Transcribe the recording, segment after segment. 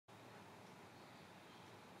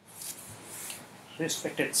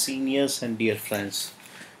Respected seniors and dear friends,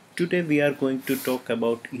 today we are going to talk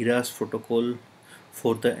about ERAS protocol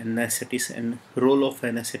for the anesthetist and role of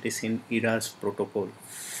anesthetist in ERAS protocol.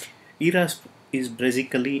 ERAS is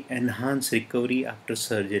basically enhanced recovery after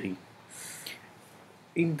surgery.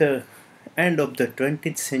 In the end of the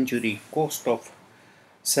 20th century, cost of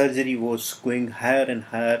surgery was going higher and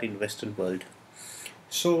higher in Western world.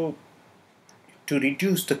 So to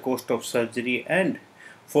reduce the cost of surgery and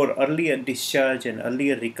for earlier discharge and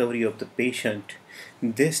earlier recovery of the patient,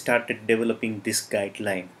 they started developing this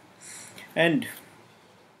guideline. And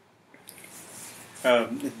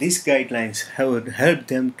these guidelines have helped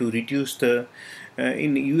them to reduce the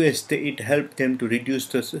in US it helped them to reduce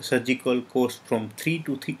the surgical cost from $3,000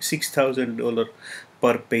 to $6,000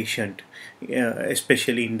 per patient,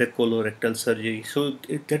 especially in the colorectal surgery. So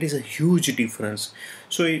that is a huge difference.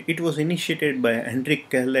 So it was initiated by Hendrik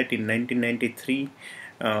Kellett in 1993.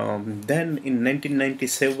 Then in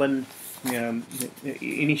 1997,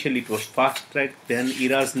 initially it was fast track. Then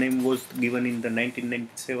ERA's name was given in the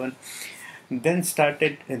 1997. Then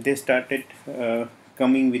they started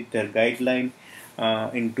coming with their guideline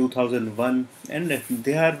in 2001, and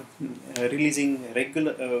they are releasing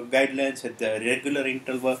regular guidelines at the regular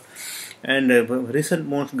interval. And recent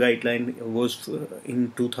most guideline was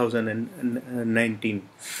in 2019.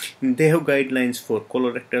 They have guidelines for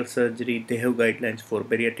colorectal surgery, they have guidelines for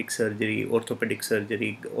bariatric surgery, orthopedic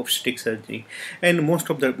surgery, obstetric surgery, and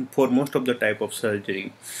most of the type of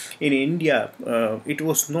surgery. In India, it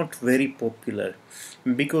was not very popular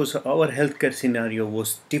because our healthcare scenario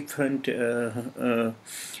was different.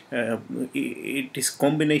 It is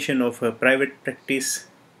combination of private practice,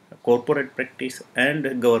 corporate practice,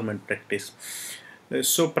 and government practice.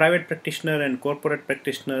 So private practitioner and corporate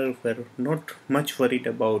practitioner were not much worried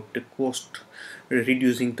about the cost,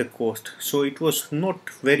 reducing the cost. So it was not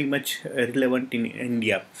very much relevant in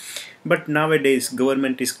India. But nowadays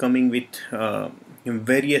government is coming with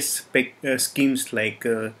various schemes like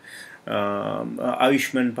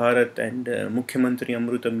Ayushman Bharat and Mukhyamantri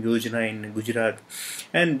Amrutam Yojana in Gujarat,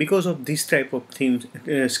 and because of this type of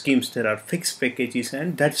schemes, there are fixed packages,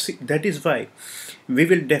 and that is why we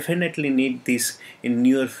will definitely need this in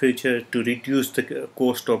near future to reduce the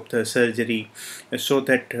cost of the surgery, so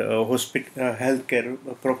that healthcare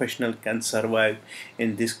professional can survive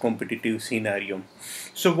in this competitive scenario.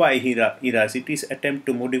 So why ERAS? It is attempt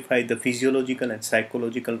to modify the physiological and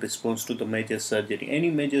psychological response to the major surgery. Any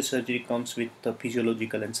major surgery comes with the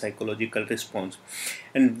physiological and psychological response,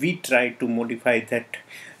 and we try to modify that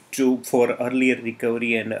for earlier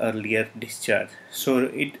recovery and earlier discharge. So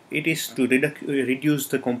it is to reduce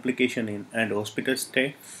the complication and hospital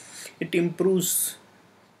stay. It improves.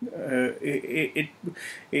 It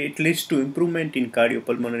leads to improvement in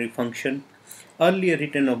cardiopulmonary function, earlier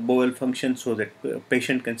return of bowel function, so that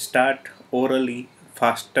patient can start orally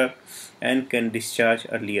faster and can discharge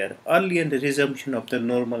earlier, and the resumption of the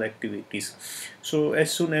normal activities. So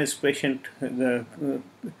as soon as patient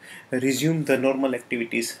resume the normal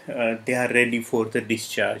activities, they are ready for the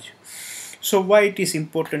discharge. So why it is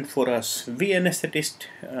important for us? We anesthetists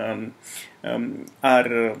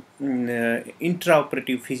are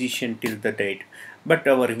intraoperative physician till the date, but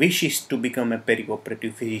our wish is to become a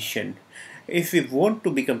perioperative physician. If we want to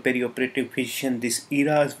become perioperative physician, this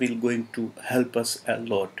ERAS will going to help us a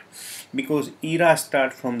lot, because ERAS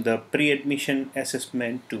start from the pre-admission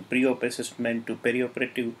assessment to pre-op assessment to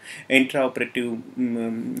perioperative, intraoperative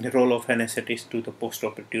role of anesthetist to the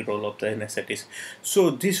post-operative role of the anesthetist. So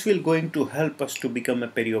this will going to help us to become a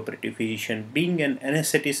perioperative physician. Being an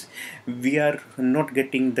anesthetist, we are not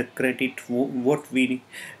getting the credit what we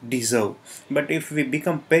deserve, but if we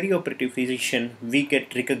become perioperative physician, we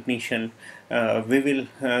get recognition. We will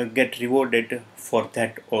get rewarded for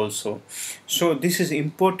that also. So this is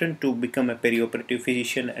important to become a perioperative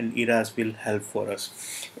physician, and ERAS will help for us.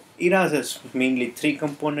 ERAS has mainly three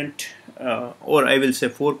component, or I will say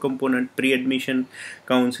four component: pre-admission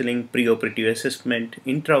counseling, pre-operative assessment,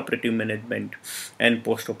 intraoperative management, and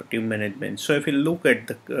post-operative management. So if you look at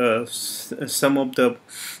the some of the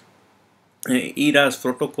ERAS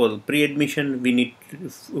protocol, pre-admission, we need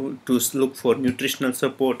to look for nutritional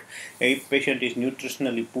support. If patient is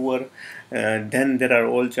nutritionally poor, then there are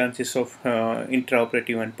all chances of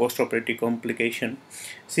intraoperative and post-operative complication.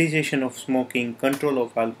 Cessation of smoking, control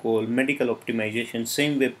of alcohol, medical optimization.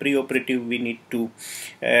 Same way, pre-operative, we need to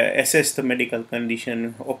assess the medical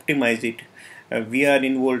condition, optimize it. We are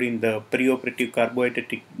involved in the pre-operative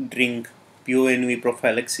carbohydrate drink, PONV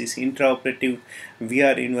prophylaxis. Intraoperative, we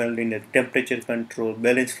are involved in the temperature control,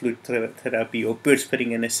 balanced fluid therapy, opioid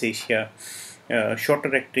sparing anesthesia,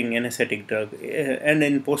 shorter acting anesthetic drug, and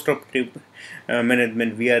in postoperative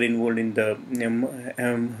management we are involved in the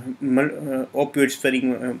opioid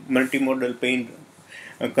sparing multimodal pain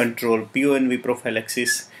control, PONV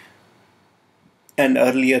prophylaxis, and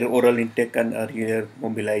earlier oral intake and earlier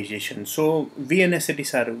mobilization. So we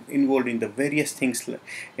anesthetists are involved in the various things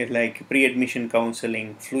like pre-admission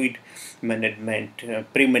counseling, fluid management,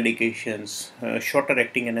 pre-medications, shorter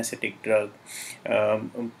acting anesthetic drug,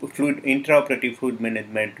 intraoperative fluid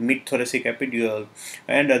management, mid-thoracic epidural,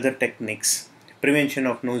 and other techniques, prevention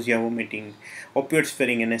of nausea, vomiting, opioid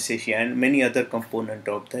sparing anesthesia, and many other components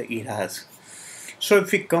of the ERAS. So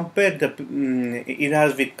if we compare the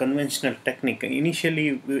ERAS with conventional technique,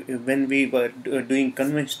 initially when we were doing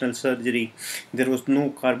conventional surgery, there was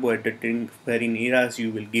no carbohydrate drink, where in ERAS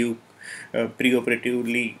you will give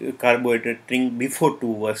preoperatively carbohydrate drink before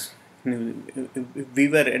 2 hours. We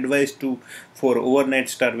were advised to, for overnight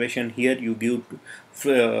starvation, here you give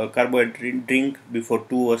carbohydrate drink before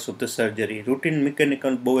 2 hours of the surgery. Routine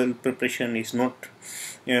mechanical bowel preparation is not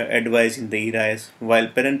advised in the ERAS, while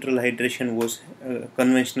parenteral hydration was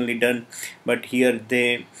conventionally done, but here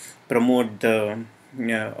they promote the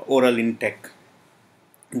oral intake.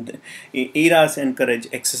 The ERAS encourage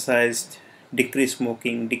exercise, decrease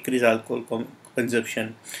smoking, decrease alcohol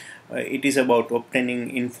consumption. It is about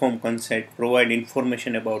obtaining informed consent, provide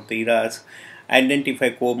information about the ERAS,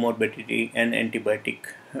 identify comorbidity, and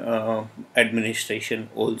antibiotic administration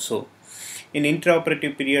also. In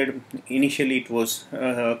intraoperative period, initially it was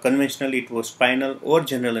conventionally it was spinal or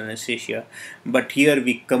general anesthesia, but here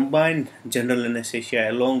we combine general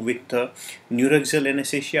anesthesia along with the neuraxial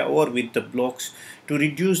anesthesia or with the blocks to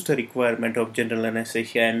reduce the requirement of general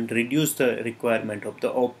anesthesia and reduce the requirement of the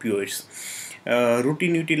opioids.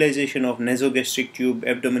 Routine utilization of nasogastric tube,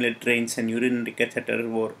 abdominal drains, and urinary catheter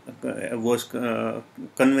was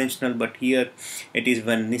conventional, but here it is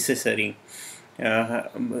when necessary.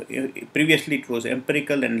 Previously it was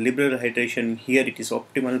empirical and liberal hydration. Here it is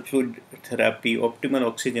optimal fluid therapy, optimal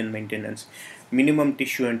oxygen maintenance, minimum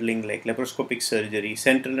tissue handling like laparoscopic surgery,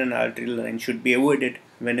 central and arterial line should be avoided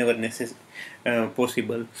whenever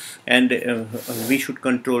possible, and we should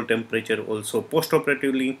control temperature also.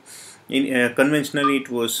 Postoperatively, conventionally it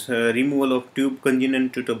was removal of tube congenital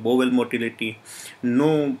to the bowel motility,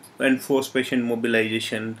 no enforced patient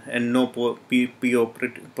mobilization, and no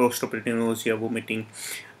postoperative nausea, vomiting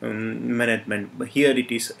management. But here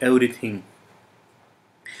it is everything.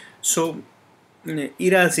 So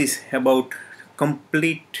ERAS is about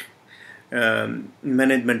complete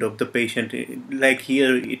management of the patient. Like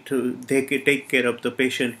here they take care of the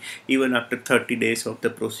patient even after 30 days of the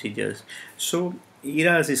procedures. So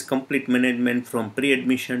ERAS is complete management from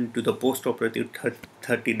pre-admission to the post-operative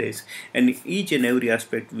 30 days, and each and every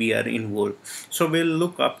aspect we are involved. So we'll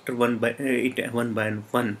look after one by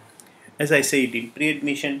one. As I said, in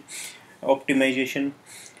pre-admission optimization,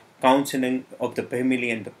 counseling of the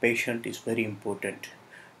family and the patient is very important.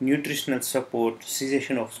 Nutritional support,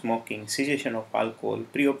 cessation of smoking, cessation of alcohol,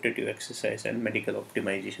 pre-operative exercise, and medical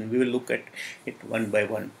optimization. We will look at it one by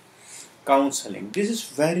one. Counseling. This is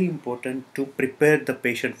very important to prepare the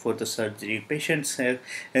patient for the surgery. Patients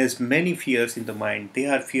has many fears in the mind. They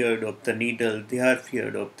are feared of the needle, they are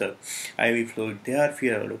feared of the IV fluid, they are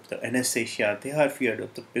feared of the anesthesia, they are feared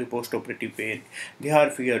of the post-operative pain, they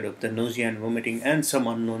are feared of the nausea and vomiting, and some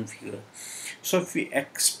unknown fear. So if we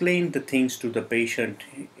explain the things to the patient,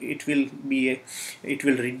 it will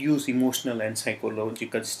reduce emotional and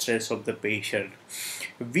psychological stress of the patient.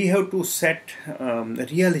 We have to set a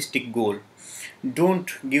realistic goal.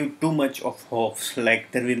 Don't give too much of hopes,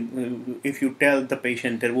 like there will if you tell the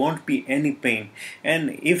patient there won't be any pain,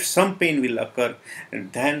 and if some pain will occur,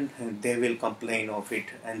 then they will complain of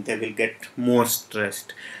it and they will get more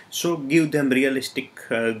stressed. So give them realistic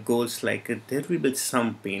goals, like there will be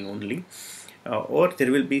some pain only, or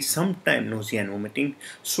there will be sometime nausea and vomiting.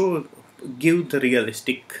 So give the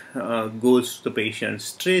realistic goals to the patients.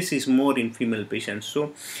 Stress is more in female patients,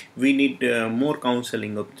 so we need more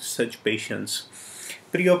counseling of such patients.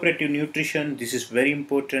 Preoperative nutrition, this is very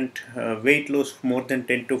important. Weight loss more than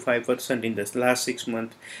 10 to 5% in the last 6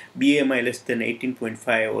 months, BMI less than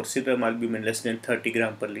 18.5, or serum albumin less than 30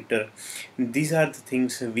 gram per liter. These are the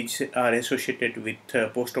things which are associated with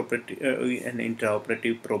postoperative and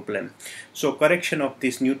intraoperative problem. So correction of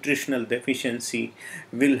this nutritional deficiency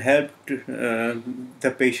will help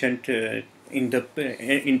the patient in the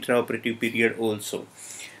intraoperative period also.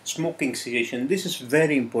 Smoking cessation, this is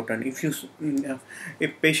very important. If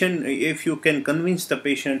you can convince the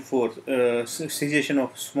patient for cessation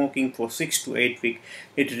of smoking for 6 to 8 weeks,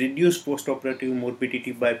 it reduces post-operative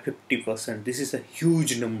morbidity by 50%. This is a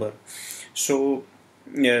huge number. So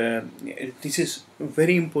this is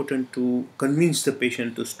very important to convince the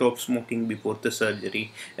patient to stop smoking before the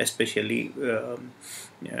surgery, especially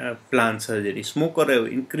planned surgery. Smoker have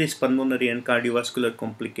increased pulmonary and cardiovascular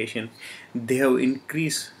complication. They have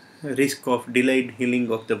increased risk of delayed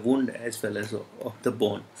healing of the wound as well as of the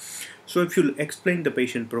bone. So if you explain the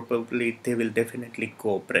patient properly, they will definitely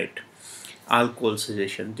cooperate. Alcohol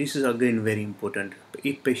cessation, this is again very important.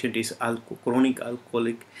 If patient is chronic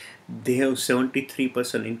alcoholic, they have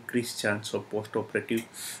 73% increased chance of post-operative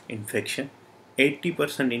infection,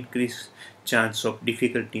 80% increased chance of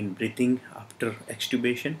difficulty in breathing after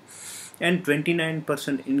extubation, and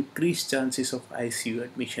 29% increased chances of ICU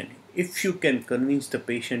admission. If you can convince the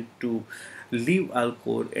patient to leave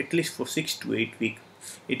alcohol at least for 6 to 8 weeks,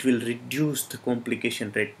 it will reduce the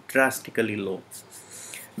complication rate drastically low.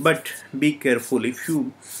 But be careful. If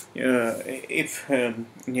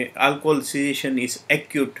alcohol cessation is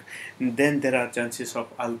acute, then there are chances of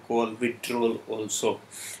alcohol withdrawal also.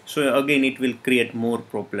 So again, it will create more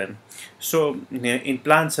problem. So in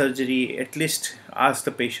planned surgery, at least ask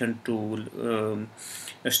the patient to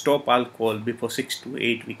stop alcohol before 6 to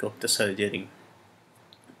 8 weeks of the surgery.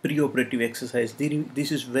 Preoperative exercise,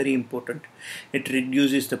 this is very important. It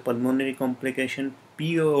reduces the pulmonary complication,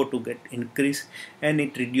 PO2 get increased, and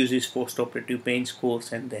it reduces post-operative pain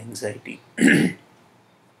scores and the anxiety.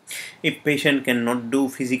 If patient cannot do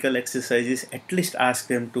physical exercises, at least ask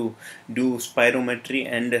them to do spirometry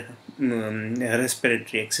and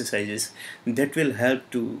respiratory exercises. That will help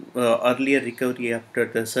to earlier recovery after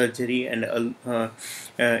the surgery, and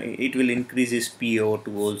it will increase his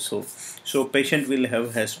PO2 also. So patient will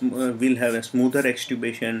have a smoother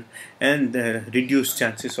extubation and reduced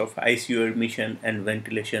chances of ICU admission and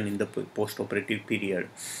ventilation in the post-operative period.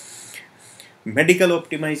 Medical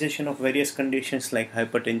optimization of various conditions like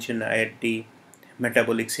hypertension, IRT,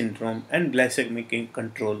 metabolic syndrome, and glycemic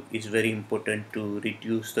control is very important to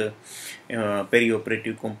reduce the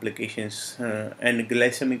perioperative complications. And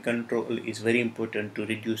glycemic control is very important to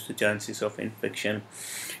reduce the chances of infection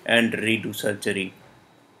and redo surgery.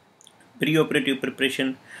 Preoperative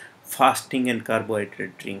preparation, fasting and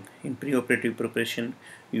carbohydrate drink. In preoperative preparation,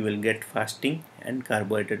 you will get fasting and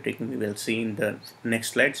carbohydrate drink. We will see in the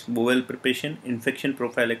next slides. Bowel preparation, infection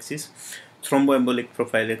prophylaxis, thromboembolic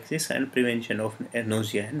prophylaxis, and prevention of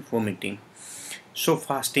nausea and vomiting. So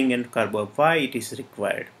fasting and carbo, why it is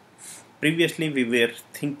required? Previously we were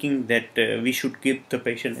thinking that we should give the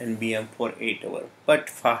patient NBM for 8 hours, but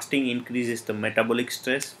fasting increases the metabolic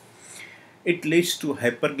stress. It leads to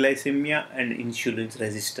hyperglycemia and insulin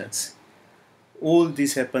resistance. All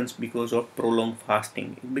this happens because of prolonged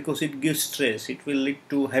fasting. Because it gives stress, it will lead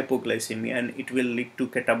to hypoglycemia and it will lead to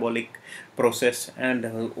catabolic process, and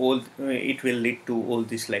it will lead to all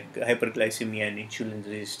this like hyperglycemia and insulin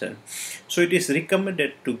resistance. So it is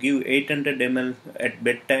recommended to give 800 ml at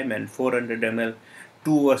bedtime and 400 ml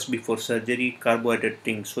 2 hours before surgery carbohydrate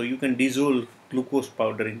drink. So you can dissolve glucose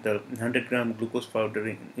powder in the 100 gram glucose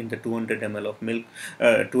powder in the 200 ml of milk,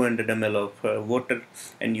 200 ml of water,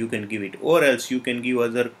 and you can give it. Or else you can give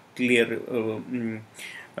other clear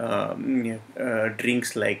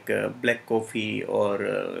drinks like black coffee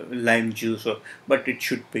or lime juice, but it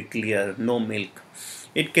should be clear, no milk.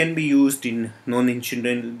 It can be used in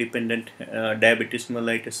non-insulin dependent diabetes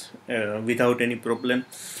mellitus without any problem.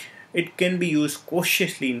 It can be used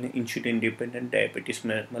cautiously in insulin dependent diabetes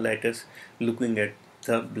mellitus, looking at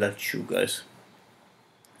the blood sugars.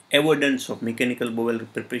 Avoidance of mechanical bowel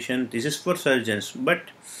preparation, this is for surgeons, but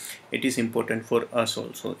it is important for us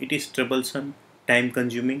also. It is troublesome, time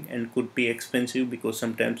consuming, and could be expensive because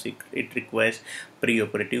sometimes it requires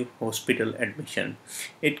preoperative hospital admission.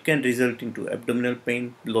 It can result into abdominal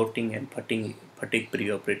pain, bloating, and fatigue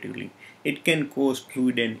preoperatively. It can cause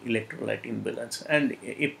fluid and electrolyte imbalance, and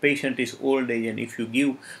if patient is old age and if you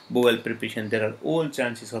give bowel preparation, there are all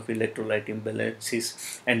chances of electrolyte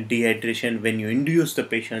imbalances and dehydration. When you induce the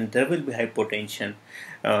patient, there will be hypotension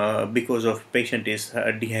because of patient is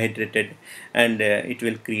dehydrated, and it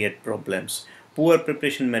will create problems. Poor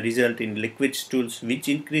preparation may result in liquid stools, which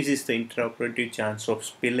increases the intraoperative chance of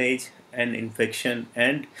spillage and infection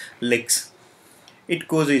and leaks. It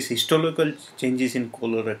causes histological changes in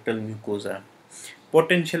colorectal mucosa.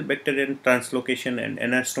 Potential bacterial translocation and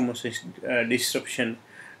anastomosis disruption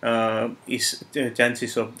is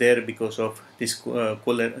chances of there because of this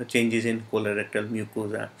changes in colorectal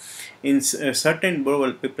mucosa. In certain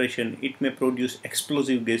bowel preparation, it may produce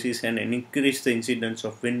explosive gases and increase the incidence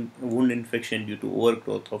of wound infection due to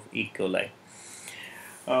overgrowth of E. coli.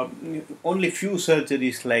 Only few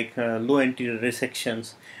surgeries like low anterior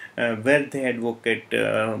resections where they advocate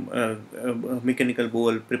mechanical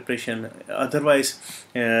bowel preparation. Otherwise,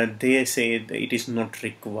 they say that it is not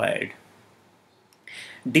required.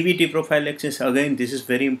 DVT prophylaxis, again this is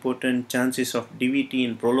very important. Chances of DVT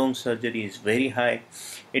in prolonged surgery is very high.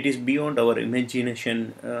 It is beyond our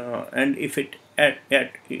imagination, and if it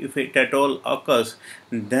at all occurs,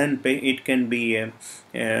 then it can be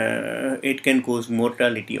it can cause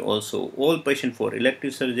mortality also. All patients for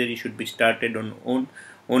elective surgery should be started on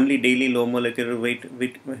only daily low molecular weight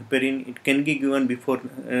with heparin. It can be given before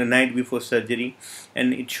night before surgery,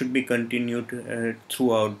 and it should be continued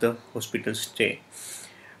throughout the hospital stay.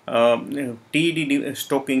 TED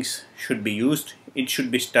stockings should be used. It should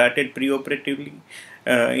be started preoperatively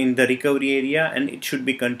in the recovery area, and it should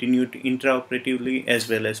be continued intraoperatively as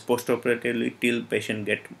well as postoperatively till patient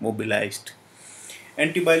get mobilized.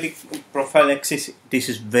 Antibiotic prophylaxis, this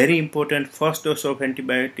is very important. First dose of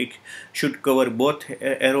antibiotic should cover both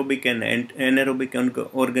aerobic and anaerobic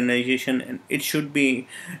organization, and it should be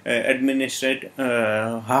administered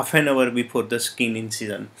half an hour before the skin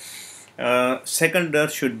incision. Second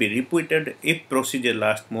dose should be repeated if procedure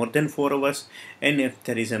lasts more than 4 hours and if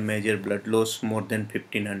there is a major blood loss more than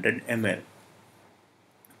 1500 ml.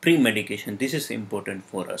 Pre-medication, this is important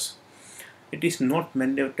for us. It is not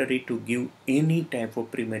mandatory to give any type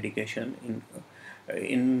of pre-medication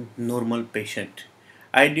in normal patient.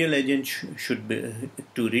 Ideal agent should be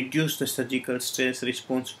to reduce the surgical stress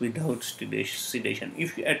response without sedation,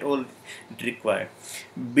 if at all required.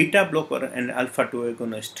 Beta blocker and alpha 2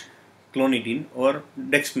 agonist, clonidine or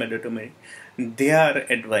dexmedetomidine, they are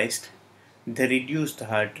advised. They reduce the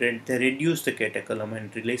heart rate, they reduce the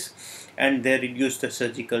catecholamine release, and they reduce the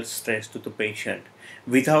surgical stress to the patient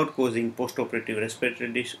without causing postoperative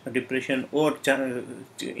respiratory depression or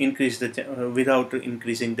without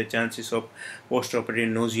increasing the chances of postoperative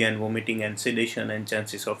nausea and vomiting and sedation and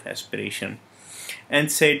chances of aspiration.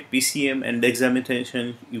 NSAID, PCM, and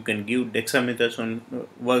dexamethasone, you can give. Dexamethasone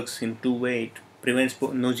works in two ways. It prevents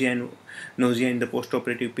nausea in the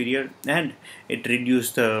postoperative period, and it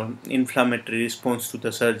reduces the inflammatory response to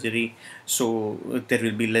the surgery, so there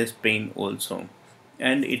will be less pain also,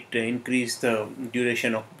 and it increases the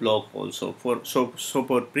duration of block also. So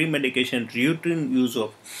for pre-medication, routine use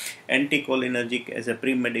of anticholinergic as a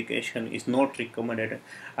pre-medication is not recommended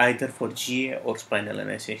either for GA or spinal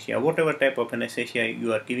anesthesia. Whatever type of anesthesia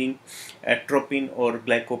you are giving, atropine or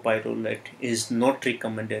glycopyrrolate is not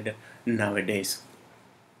recommended nowadays.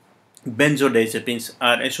 Benzodiazepines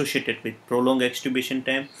are associated with prolonged extubation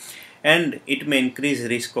time, and it may increase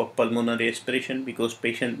risk of pulmonary aspiration because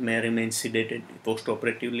patient may remain sedated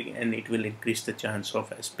postoperatively, and it will increase the chance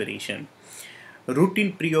of aspiration.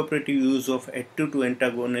 Routine preoperative use of H2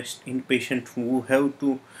 antagonist in patients who have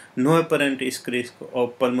no apparent risk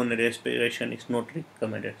of pulmonary aspiration is not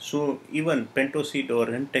recommended. So even pentoside or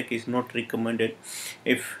Rentec is not recommended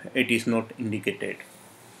if it is not indicated.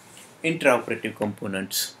 Intraoperative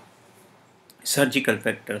components. Surgical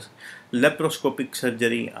factors. Laparoscopic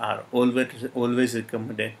surgery are always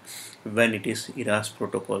recommended when it is ERAS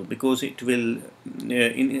protocol, because it will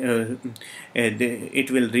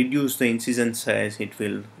reduce the incision size. It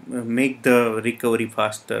will make the recovery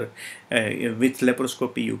faster. With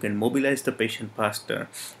laparoscopy, you can mobilize the patient faster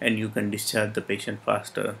and you can discharge the patient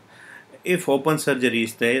faster. If open surgery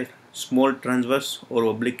is there, small transverse or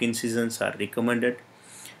oblique incisions are recommended.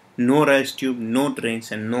 No rise tube, no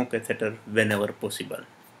drains, and no catheter whenever possible.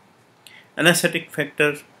 Anesthetic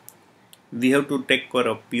factors, we have to take care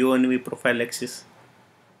of PONV prophylaxis,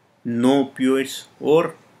 no opioids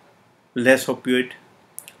or less opioid,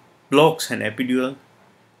 blocks and epidural,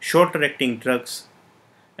 shorter acting drugs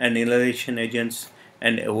and inhalation agents,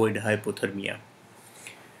 and avoid hypothermia.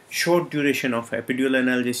 Short duration of epidural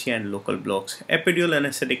analgesia and local blocks. Epidural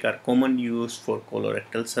anesthetic are commonly used for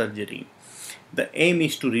colorectal surgery. The aim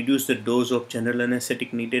is to reduce the dose of general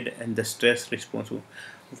anesthetic needed and the stress response.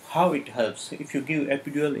 How it helps? If you give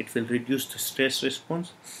epidural, it will reduce the stress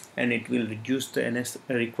response and it will reduce the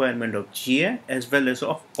requirement of GA as well as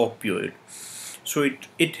of opioid. So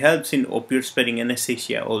it helps in opioid sparing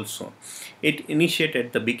anesthesia also. It initiates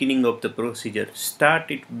at the beginning of the procedure.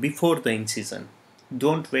 Start it before the incision.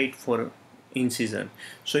 Don't wait for incision.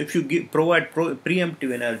 So if you provide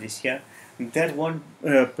preemptive analgesia, there won't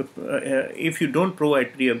if you don't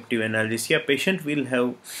provide preemptive analgesia, patient will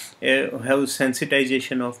have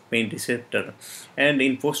sensitization of pain receptor, and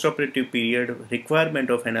in postoperative period requirement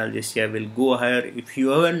of analgesia will go higher if you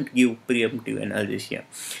haven't give preemptive analgesia.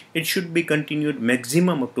 It should be continued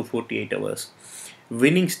maximum up to 48 hours.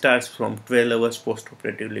 Weaning starts from 12 hours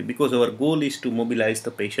postoperatively, because our goal is to mobilize the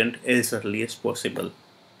patient as early as possible.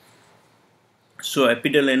 So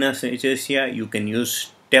epidural anesthesia, you can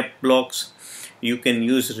use step blocks, you can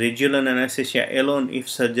use regional anesthesia alone if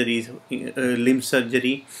surgery is limb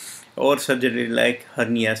surgery or surgery like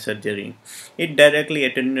hernia surgery. It directly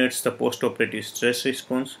attenuates the postoperative stress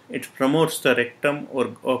response. It promotes the rectum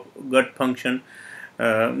or gut function.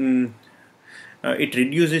 Um, it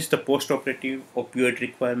reduces the postoperative opioid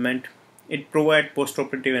requirement. It provides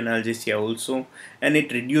postoperative analgesia also, and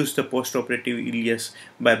it reduces the postoperative ileus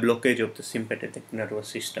by blockage of the sympathetic nervous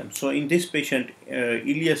system. So in this patient,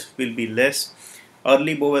 ileus will be less,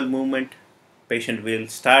 early bowel movement, patient will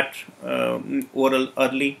start oral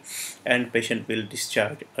early, and patient will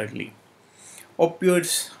discharge early.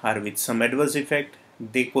 Opioids are with some adverse effect.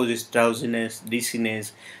 They cause drowsiness,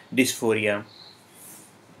 dizziness, dysphoria,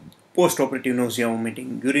 postoperative nausea,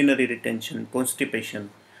 vomiting, urinary retention, constipation,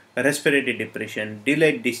 respiratory depression,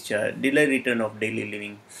 delayed discharge, delayed return of daily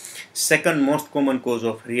living. Second most common cause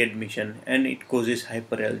of readmission, and it causes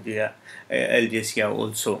hyperalgesia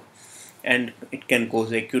also, and it can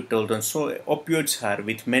cause acute tolerance. So opioids are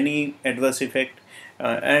with many adverse effect,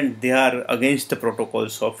 and they are against the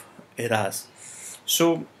protocols of ERAS.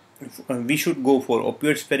 So we should go for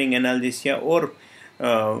opioid sparing analgesia, or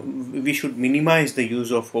we should minimize the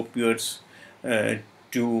use of opioids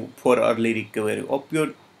for early recovery.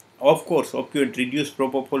 Of course, opioid reduce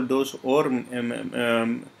propofol dose or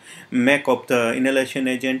MAC of the inhalation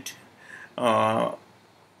agent.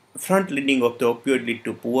 Front leading of the opioid lead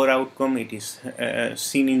to poor outcome. It is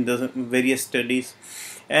seen in the various studies.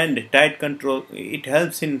 And tight control, it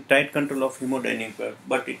helps in tight control of hemodynamic,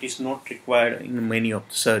 but it is not required in many of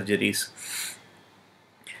the surgeries.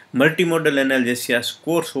 Multimodal analgesia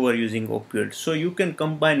scores over using opioids. So you can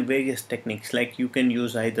combine various techniques, like you can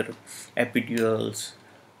use either epidurals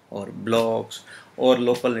or blocks or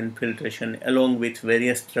local infiltration along with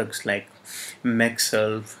various drugs like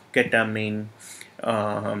Mexulf, ketamine,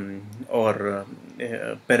 or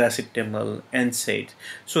paracetamol, NSAID.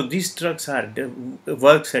 So these drugs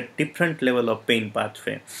works at different level of pain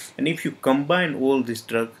pathway, and if you combine all these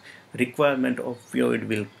drugs, requirement of opioid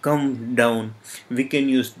will come down. We can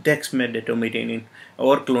use dexmedetomidine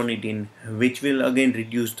or clonidine, which will again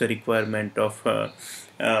reduce the requirement of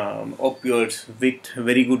opioids with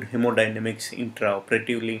very good hemodynamics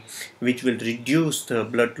intraoperatively, which will reduce the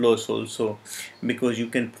blood loss also, because you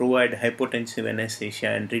can provide hypotensive anesthesia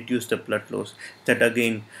and reduce the blood loss, that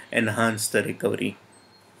again enhance the recovery.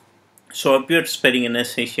 So opioid sparing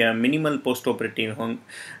anesthesia, minimal postoperative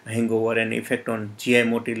hangover and effect on GI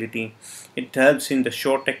motility. It helps in the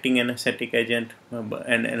short-acting anesthetic agent and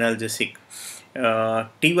analgesic.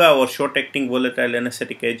 TIVA or short-acting volatile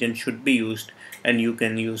anesthetic agent should be used, and you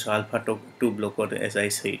can use alpha-2 blocker, as I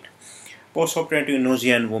said. Postoperative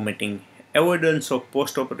nausea and vomiting. Avoidance of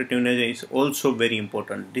postoperative nausea is also very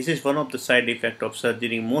important. This is one of the side effects of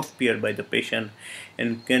surgery most feared by the patient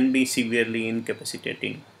and can be severely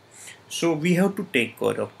incapacitating. So we have to take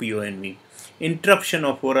care of PONV. Interruption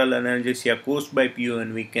of oral analgesia caused by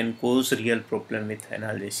PONV can cause real problem with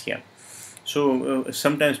analgesia. So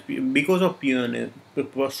sometimes because of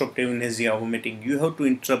postoperative nausea, vomiting, you have to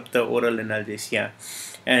interrupt the oral analgesia,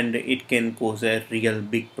 and it can cause a real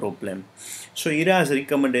big problem. So ERA's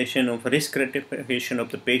recommendation of risk stratification of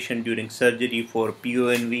the patient during surgery for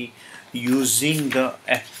PONV using the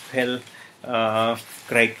FL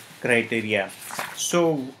criteria.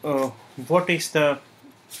 So what is the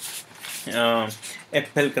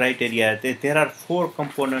FL criteria? There are 4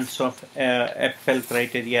 components of FL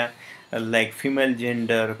criteria, like female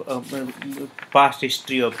gender, past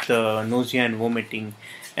history of the nausea and vomiting,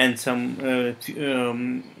 and some 2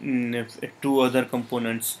 other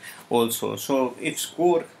components also. So if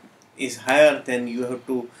score is higher, then you have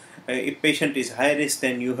to, if patient is high risk,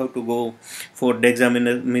 then you have to go for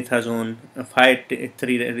dexamethasone,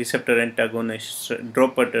 5-3 receptor antagonists,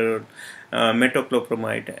 droperidol,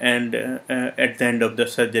 metoclopramide, and at the end of the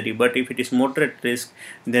surgery. But if it is moderate risk,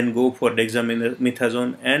 then go for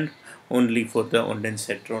dexamethasone and only for the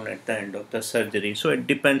ondansetron at the end of the surgery. So it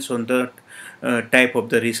depends on the type of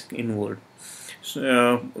the risk involved.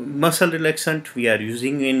 So, muscle relaxant we are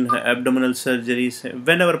using in abdominal surgeries.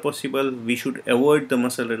 Whenever possible, we should avoid the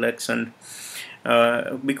muscle relaxant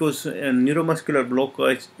because neuromuscular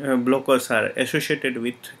blockers are associated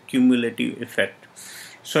with cumulative effect.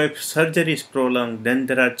 So if surgery is prolonged, then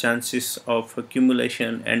there are chances of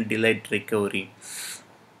accumulation and delayed recovery.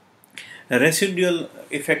 A residual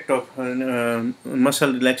effect of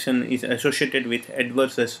muscle relaxation is associated with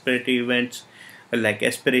adverse respiratory events like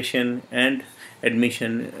aspiration and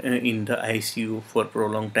admission in the ICU for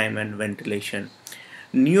prolonged time and ventilation.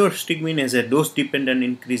 Neostigmine has a dose-dependent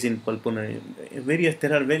increase in pulmonary.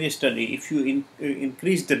 There are various studies. If you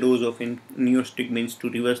increase the dose of neostigmines to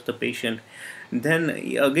reverse the patient, then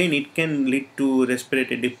again it can lead to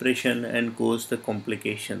respiratory depression and cause the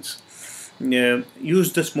complications.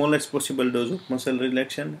 Use the smallest possible dose of muscle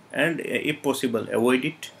relaxation, and if possible avoid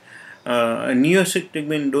it.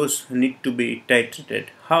 Neostigmine dose need to be titrated.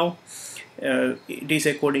 How? It is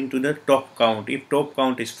according to the top count. If top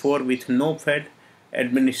count is 4 with no fat,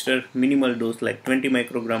 administer minimal dose like 20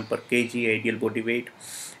 microgram per kg ideal body weight.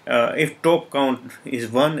 If top count is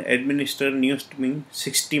 1, administer neostigmine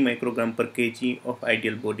 60 microgram per kg of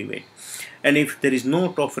ideal body weight. And if there is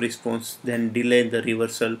no top response, then delay the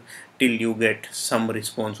reversal till you get some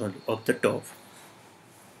response of the top.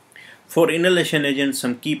 For inhalation agents,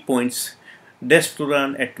 some key points.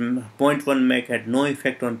 Desflurane at 0.1 mg had no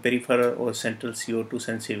effect on peripheral or central CO2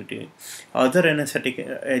 sensitivity. Other anesthetic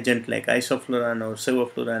agent like isoflurane or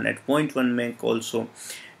sevoflurane at 0.1 mg also,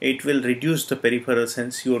 it will reduce the peripheral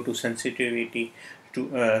CO2 sensitivity.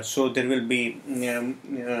 So there will be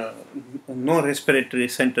no respiratory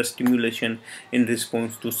center stimulation in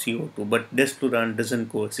response to CO2, but desflurane doesn't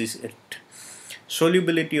cause it.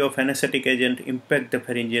 Solubility of anesthetic agent impact the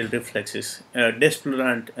pharyngeal reflexes.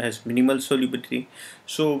 Desflurane has minimal solubility,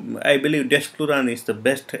 so I believe desflurane is the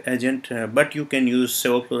best agent, but you can use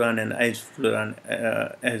sevoflurane and isoflurane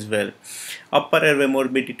as well. Upper airway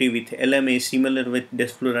morbidity with LMA is similar with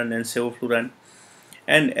desflurane and sevoflurane,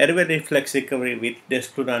 and airway reflex recovery with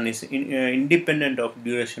desflurane is independent of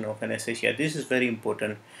duration of anesthesia. This is very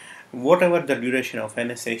important. Whatever the duration of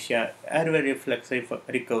anesthesia, airway reflex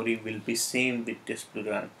recovery will be same with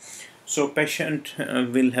desflurane. So patient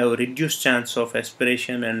will have reduced chance of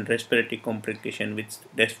aspiration and respiratory complication with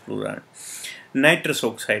desflurane. Nitrous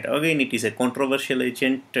oxide, again it is a controversial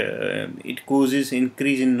agent. It causes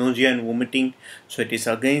increase in nausea and vomiting, so it is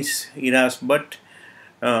against ERAS, but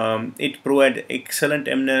it provides excellent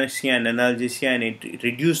amnesia and analgesia, and it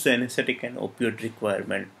reduces the anesthetic and opioid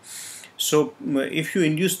requirement. So if you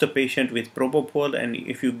induce the patient with propofol and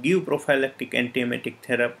if you give prophylactic antiemetic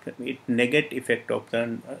therapy, it negates effect of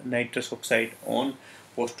the nitrous oxide on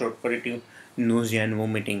postoperative nausea and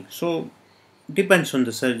vomiting. So depends on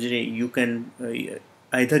the surgery. You can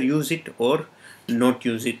either use it or not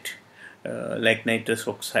use it, like nitrous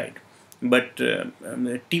oxide. But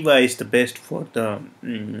TIVA is the best for the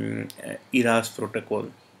ERAS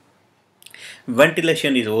protocol.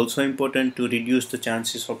 Ventilation is also important to reduce the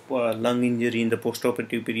chances of lung injury in the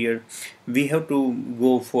postoperative period. We have to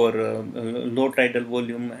go for low tidal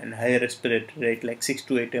volume and higher respiratory rate like 6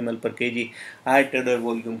 to 8 ml per kg. High tidal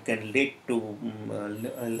volume can lead to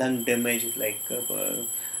lung damage like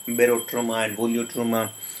barotrauma and volutrauma.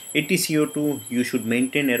 ATCO2 you should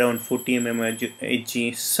maintain around 40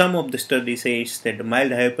 mmHg. Some of the studies says that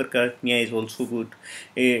mild hypercapnia is also good.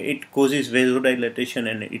 It causes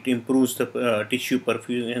vasodilatation and it improves the tissue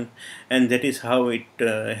perfusion, and that is how it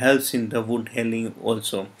helps in the wound healing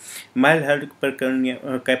also. Mild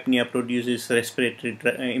hypercapnia produces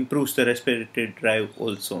improves the respiratory drive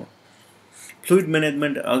also. Fluid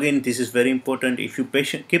management, again this is very important. If you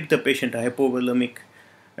keep the patient hypovolemic,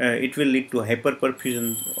 it will lead to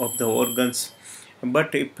hyperperfusion of the organs.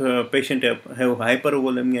 But if patient have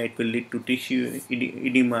hypervolemia, it will lead to tissue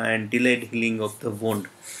edema and delayed healing of the wound.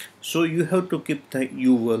 So you have to keep the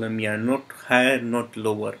euvolemia, not higher, not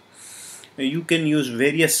lower. You can use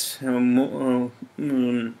various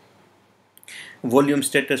volume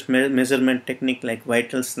status measurement technique like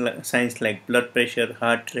vital signs like blood pressure,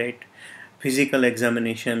 heart rate, physical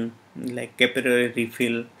examination like capillary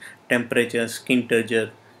refill, temperature, skin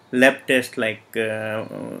turgor, lab test like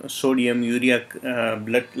sodium, urea,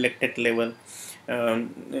 blood lactate level.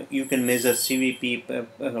 You can measure CVP,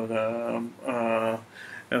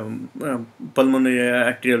 pulmonary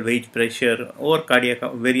arterial wedge pressure, or cardiac,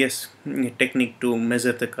 various technique to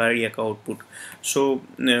measure the cardiac output. So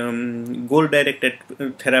goal directed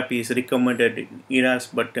therapy is recommended in ERAS,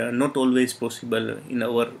 but not always possible in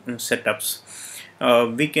our setups.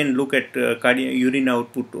 We can look at urine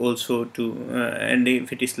output also to, and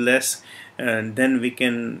if it is less, then we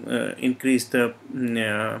can increase the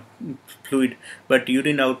fluid, but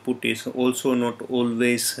urine output is also not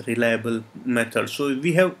always reliable method. So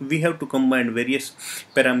we have to combine various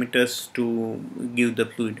parameters to give the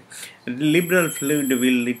fluid. Liberal fluid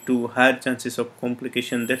will lead to higher chances of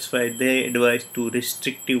complication. That's why they advise to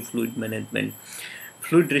restrictive fluid management.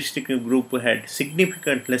 Fluid restrictive group had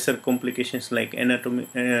significant lesser complications like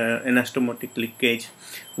anastomotic leakage,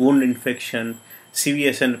 wound infection,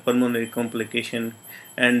 CVS and pulmonary complication,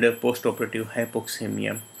 and post-operative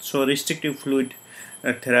hypoxemia. So restrictive fluid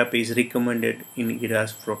therapy is recommended in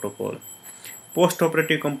ERAS protocol.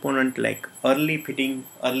 Post-operative component like early feeding,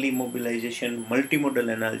 early mobilization, multimodal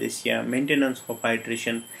analgesia, maintenance of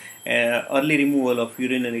hydration, early removal of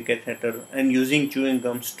urinary catheter, and using chewing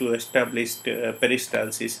gums to establish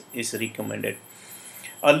peristalsis is recommended.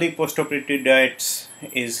 Early postoperative diets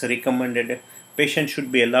is recommended. Patient should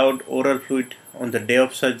be allowed oral fluid on the day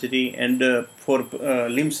of surgery, and for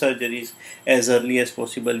limb surgeries as early as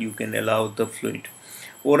possible you can allow the fluid.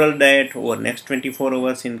 Oral diet over next 24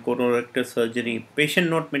 hours in colorectal surgery. Patient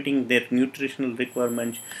not meeting their nutritional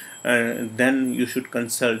requirements, then you should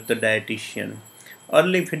consult the dietitian.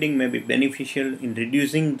 Early feeding may be beneficial in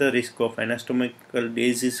reducing the risk of anatomical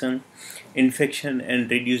decision, infection, and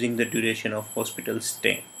reducing the duration of hospital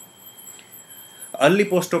stay. Early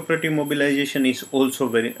postoperative mobilization is also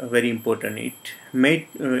very important.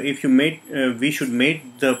 We should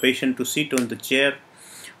make the patient to sit on the chair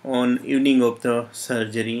on evening of the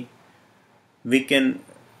surgery. We can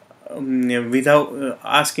without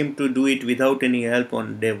ask him to do it without any help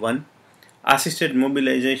on day 1. Assisted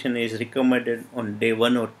mobilization is recommended on day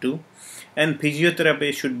 1 or 2, and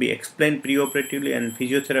physiotherapy should be explained preoperatively, and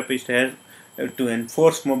physiotherapist has to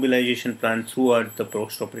enforce mobilization plan throughout the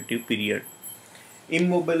postoperative period.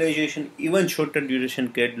 Immobilization, even shorter duration,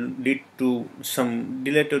 can lead to some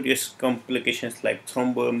deleterious complications like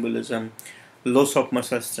thromboembolism, loss of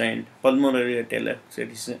muscle strength, pulmonary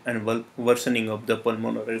atelectasis, and worsening of the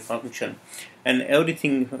pulmonary function. And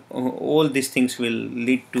all these things will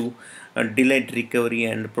lead to a delayed recovery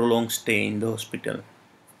and prolonged stay in the hospital.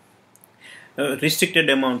 A restricted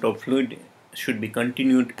amount of fluid should be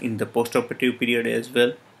continued in the postoperative period as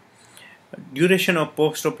well. Duration of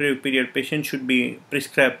postoperative period, patient should be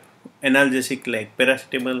prescribed analgesic like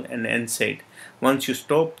paracetamol and NSAID. Once you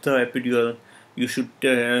stop the epidural, you should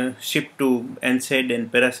shift to NSAID and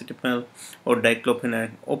paracetamol or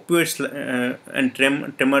diclofenac. Opioids and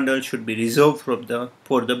tramadol should be reserved for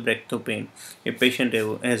the breakthrough pain. If patient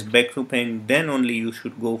has breakthrough pain, then only you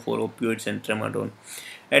should go for opioids and tramadol.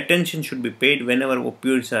 Attention should be paid whenever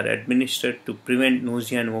opioids are administered to prevent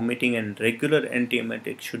nausea and vomiting, and regular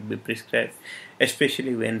antiemetics should be prescribed,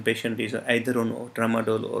 especially when patient is either on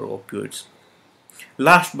tramadol or opioids.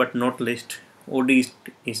 Last but not least, audit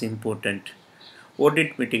is important.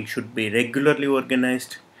 Audit meetings should be regularly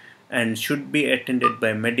organized and should be attended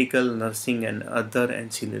by medical, nursing, and other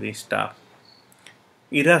ancillary staff.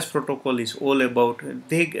 ERAS protocol is all about,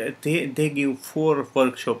 they give 4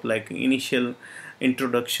 workshops like initial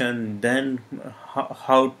introduction, then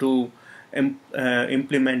how to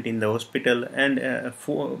implement in the hospital, and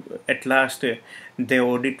at last they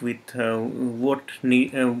audit with what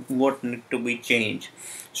need to be changed.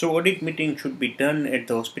 So audit meeting should be done at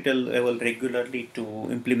the hospital level regularly to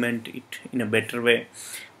implement it in a better way.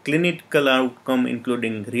 Clinical outcome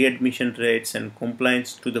including readmission rates and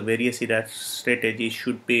compliance to the various ERAS strategies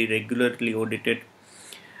should be regularly audited.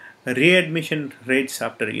 Readmission rates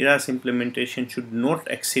after ERAS implementation should not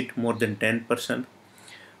exceed more than 10%.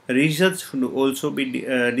 Results should also be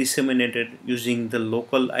disseminated using the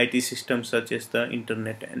local IT systems such as the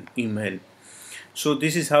internet and email. So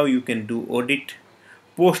this is how you can do audit.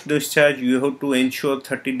 Post discharge, you have to ensure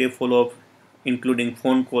 30-day follow-up including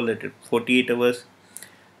phone call at 48 hours,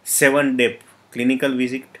 7-day clinical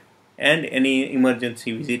visit, and any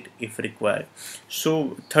emergency visit if required.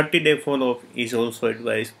 So 30-day follow-up is also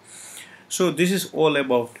advised. So this is all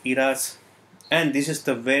about ERAS, and this is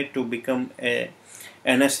the way to become a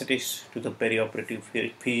anaesthetist to the perioperative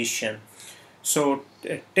physician. So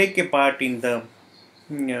take a part in the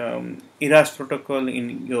ERAS protocol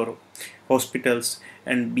in your hospitals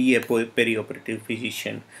and be a perioperative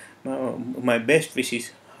physician. My best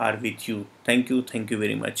wishes are with you. Thank you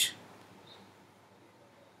very much.